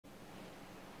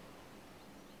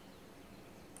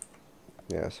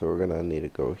Yeah, so we're gonna need to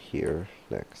go here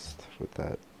next with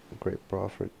that great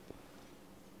profit.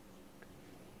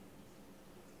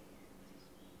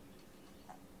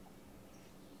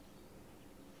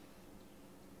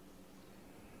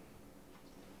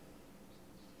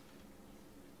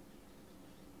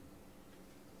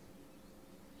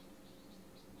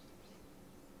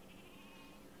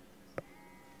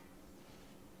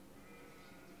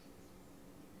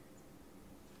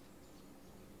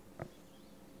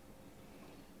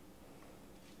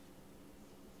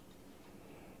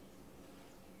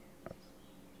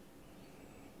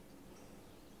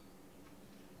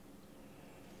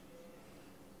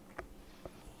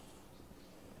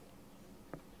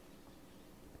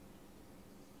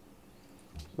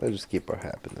 Let's just keep our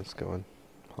happiness going.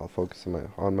 I'll focus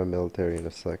on my military in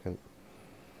a second.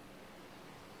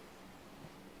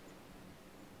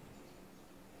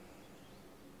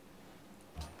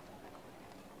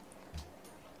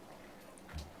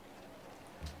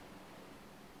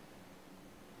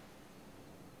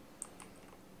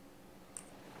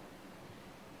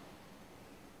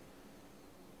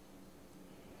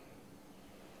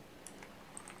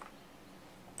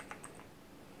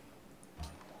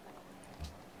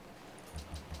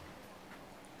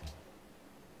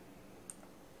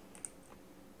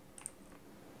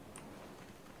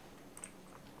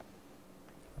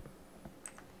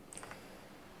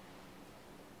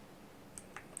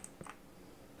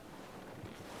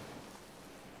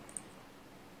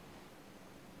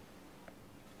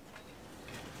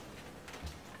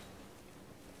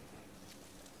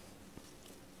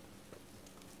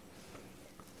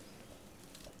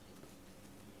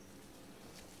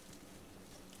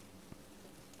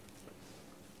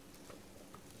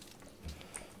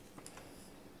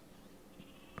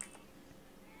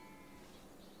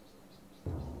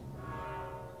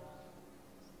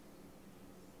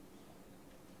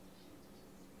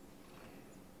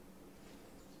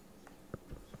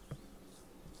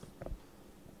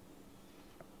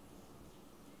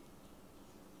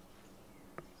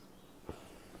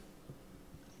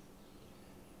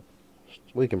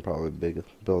 We can probably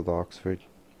build Oxford.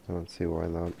 I don't see why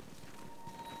not.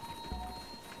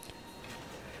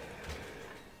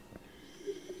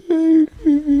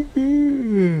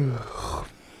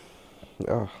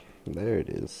 Oh, there it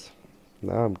is.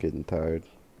 Now I'm getting tired.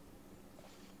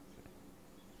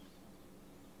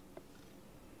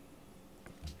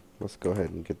 Let's go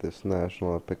ahead and get this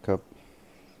national epic up.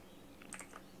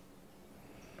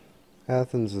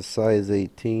 Athens is size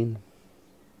 18.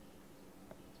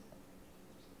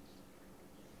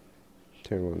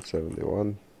 Turn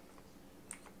 171.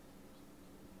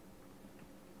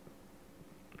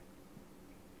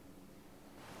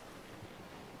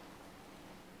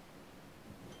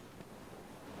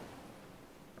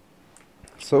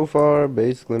 So far,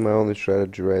 basically my only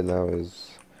strategy right now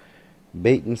is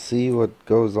bait and see what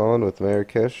goes on with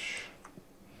Marrakesh.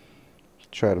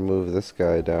 Try to move this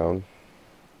guy down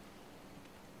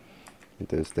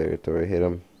into his territory, hit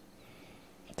him.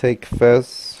 Take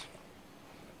Fez.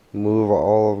 Move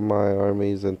all of my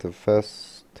armies into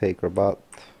Fez. Take Rabat.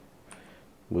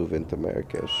 Move into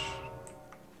Marrakesh.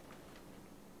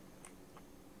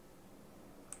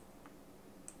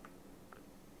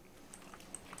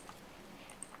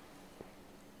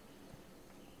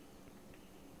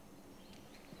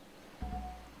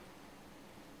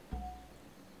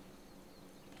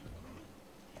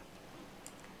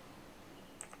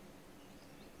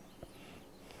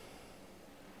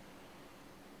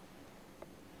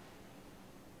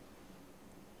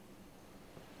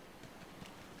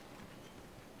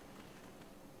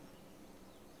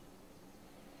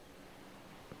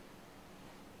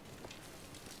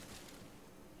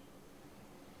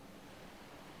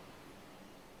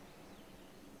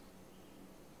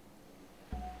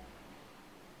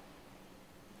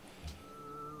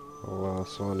 Oh wow,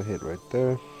 so on a hit right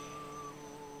there.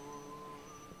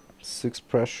 6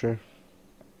 pressure.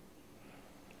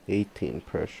 18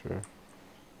 pressure.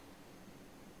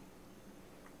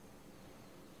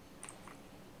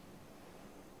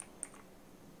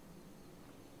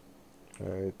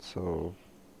 Alright, so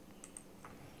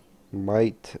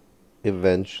might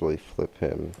eventually flip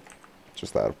him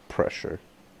just out of pressure.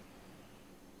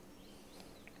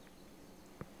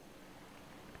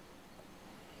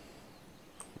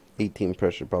 '18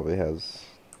 pressure probably has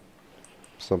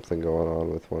something going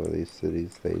on with one of these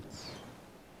city-states.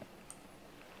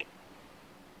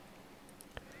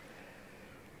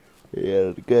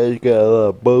 Yeah, the guy's got a lot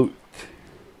of boats.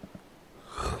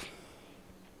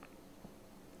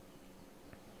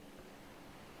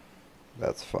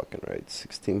 That's fucking right.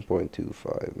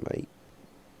 16.25, mate.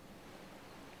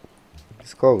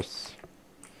 He's close.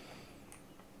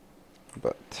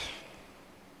 but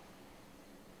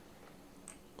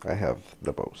I have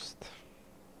the most.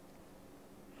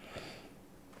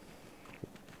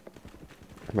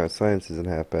 My science isn't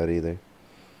half bad either.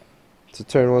 So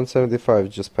turn 175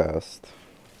 just passed.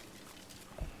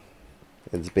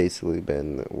 It's basically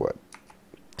been, what,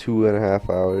 2.5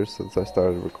 hours since I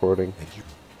started recording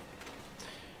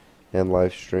and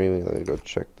live streaming. Let me go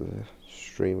check the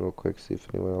stream real quick, see if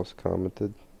anyone else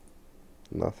commented.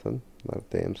 Nothing. Not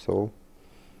a damn soul.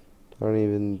 I don't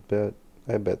even bet.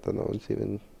 I bet that no one's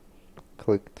even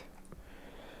clicked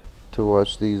to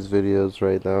watch these videos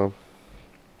right now.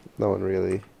 No one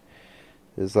really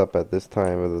is up at this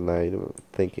time of the night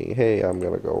thinking, hey, I'm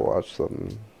gonna go watch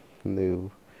some new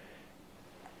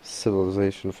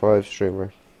Civilization 5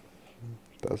 streamer.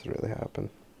 Doesn't really happen.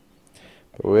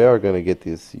 But we are gonna get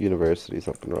these universities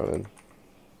up and running.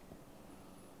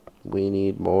 We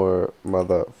need more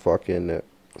motherfucking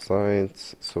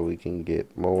science so we can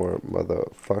get more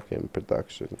motherfucking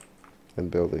production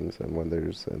and buildings and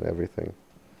wonders and everything.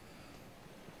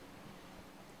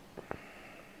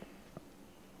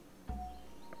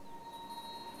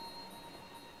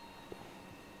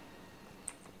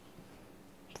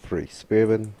 Free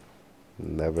spearman.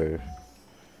 Never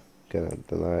gonna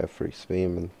deny a free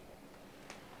spearman.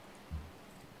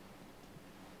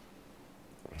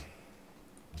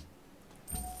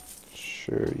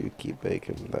 Sure, you keep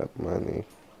making that money.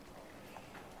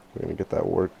 We're gonna get that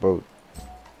workboat.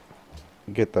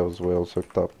 Get those whales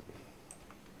hooked up.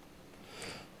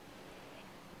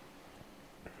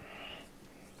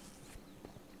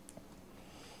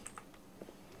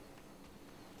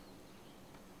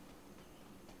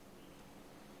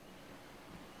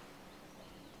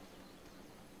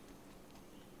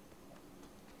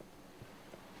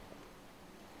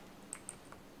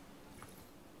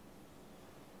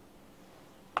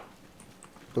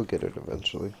 We'll get it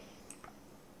eventually.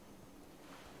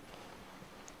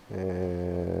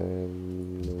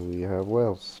 And we have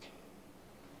whales.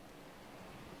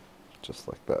 Just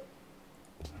like that.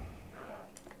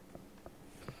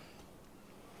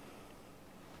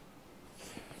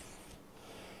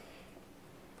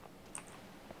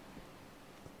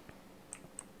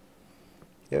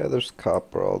 Yeah, there's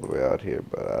copper all the way out here,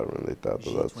 but I don't really thought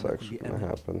that that's actually gonna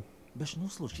happen. باش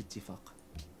نوصلوا لشي اتفاق.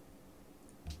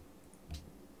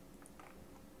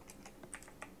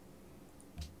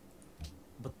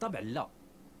 بالطبع لا.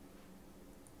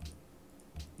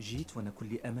 جيت وانا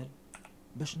كلي امل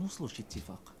باش نوصلوا لشي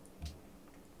اتفاق.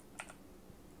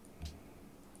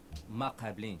 ما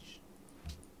قابلينش.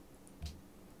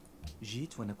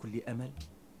 جيت وانا كلي امل.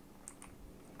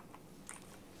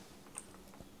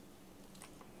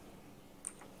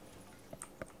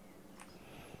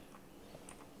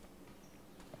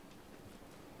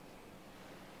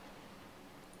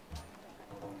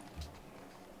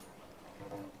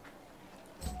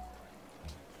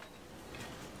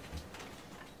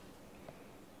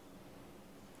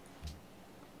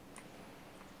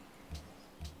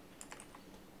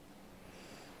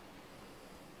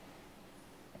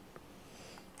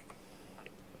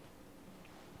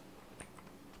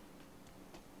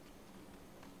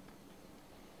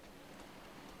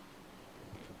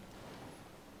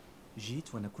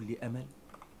 جيت وانا كلي امل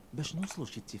باش نوصلوا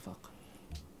لشي اتفاق.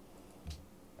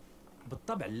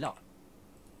 بالطبع لا.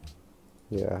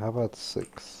 Yeah, how about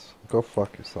 6? Go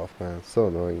fuck yourself, man. It's so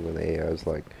annoying when the AI is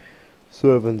like,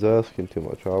 7's asking too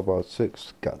much. How about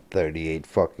 6? Got 38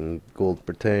 fucking gold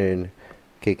per turn.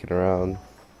 Kicking around.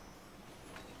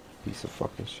 Piece of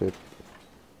fucking shit.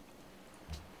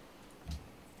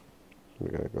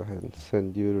 We're gonna go ahead and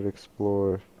send you to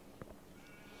explore.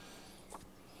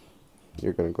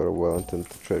 You're gonna go to Wellington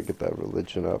to try to get that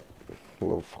religion up a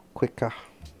little quicker.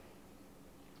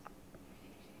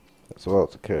 As well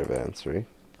as a caravanserai.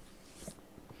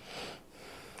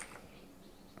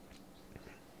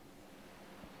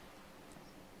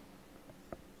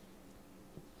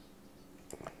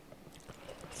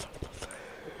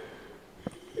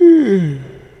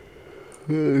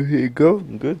 Here you go.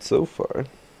 Good so far.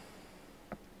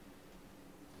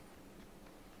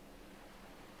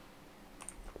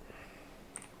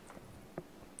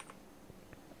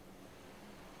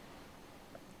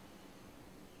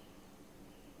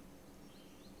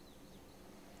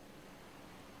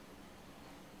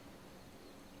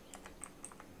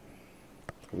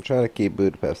 I'm trying to keep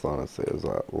Budapest honestly as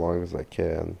long as I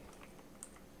can.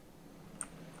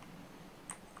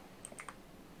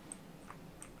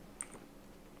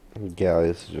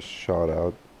 Galleys just shot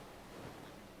out.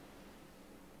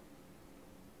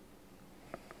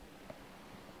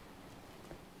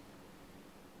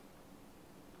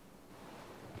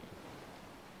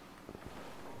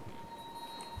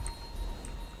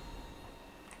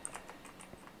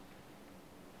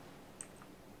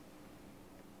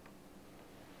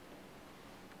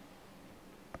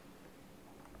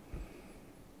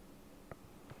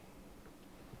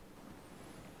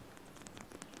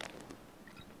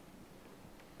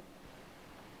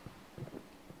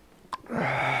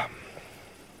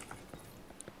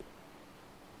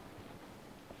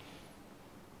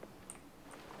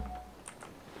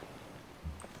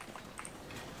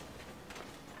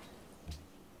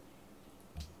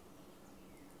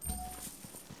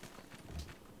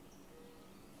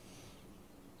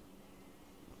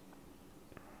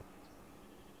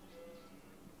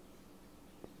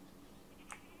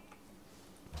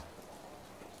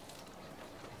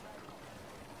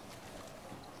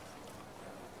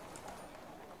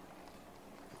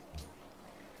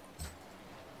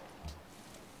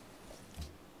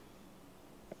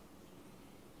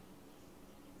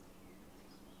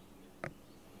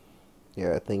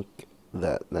 Yeah, I think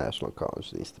that National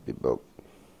College needs to be built.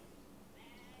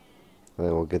 And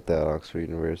then we'll get that Oxford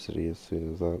University as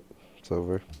soon as that's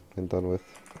over and done with.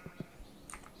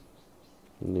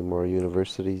 Need more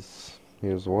universities.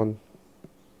 Here's one.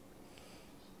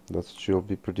 That's what you'll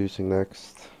be producing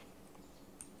next.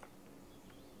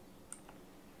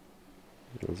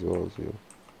 As well as you.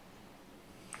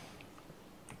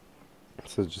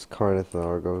 So just Cardiff and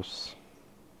Argos.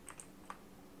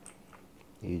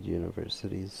 Need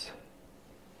universities.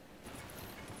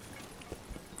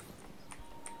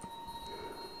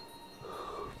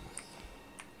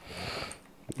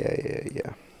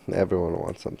 Yeah. Everyone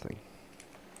wants something.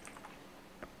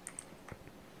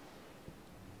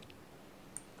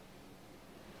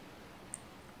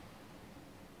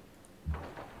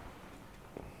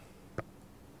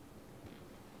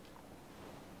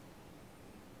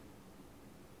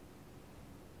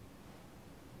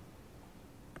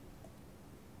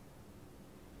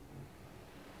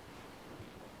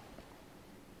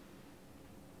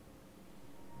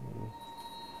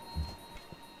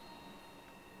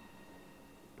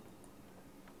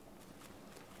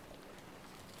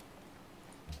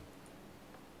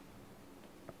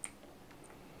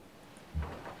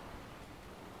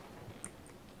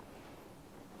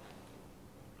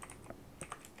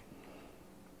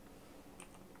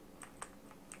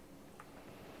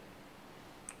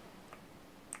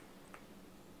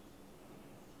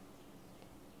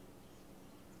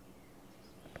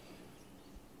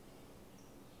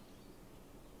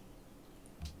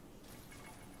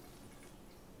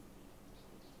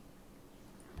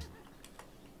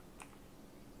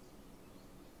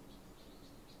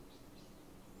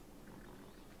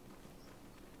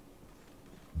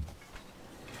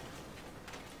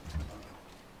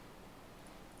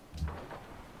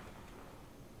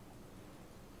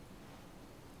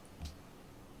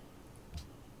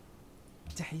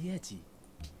 تحياتي.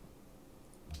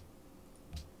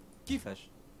 كيفاش؟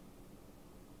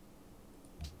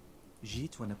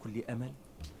 جيت وأنا كل أمل.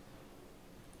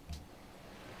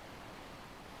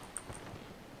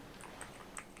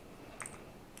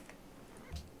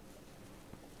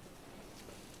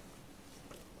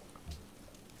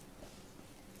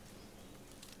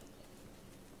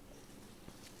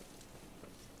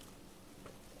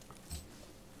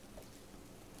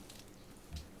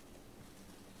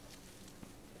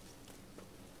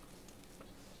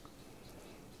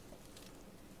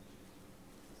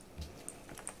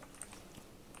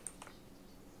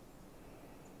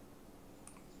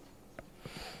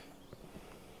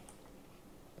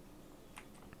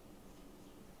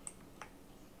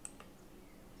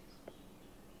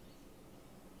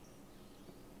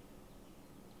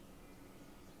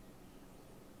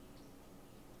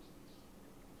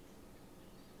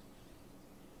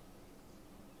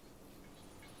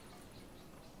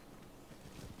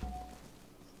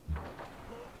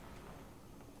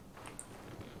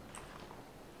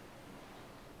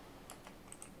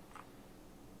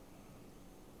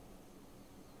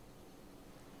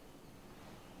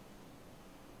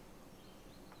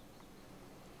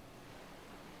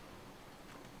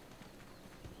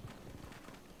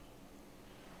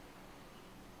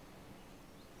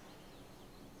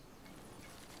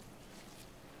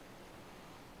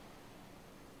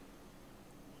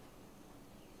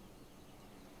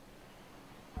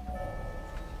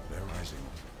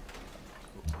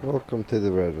 Welcome to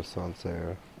the Renaissance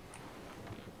era.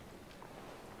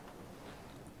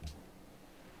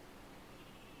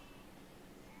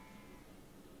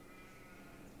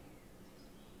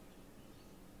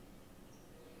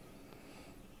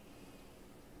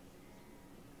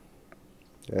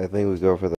 I think we go for the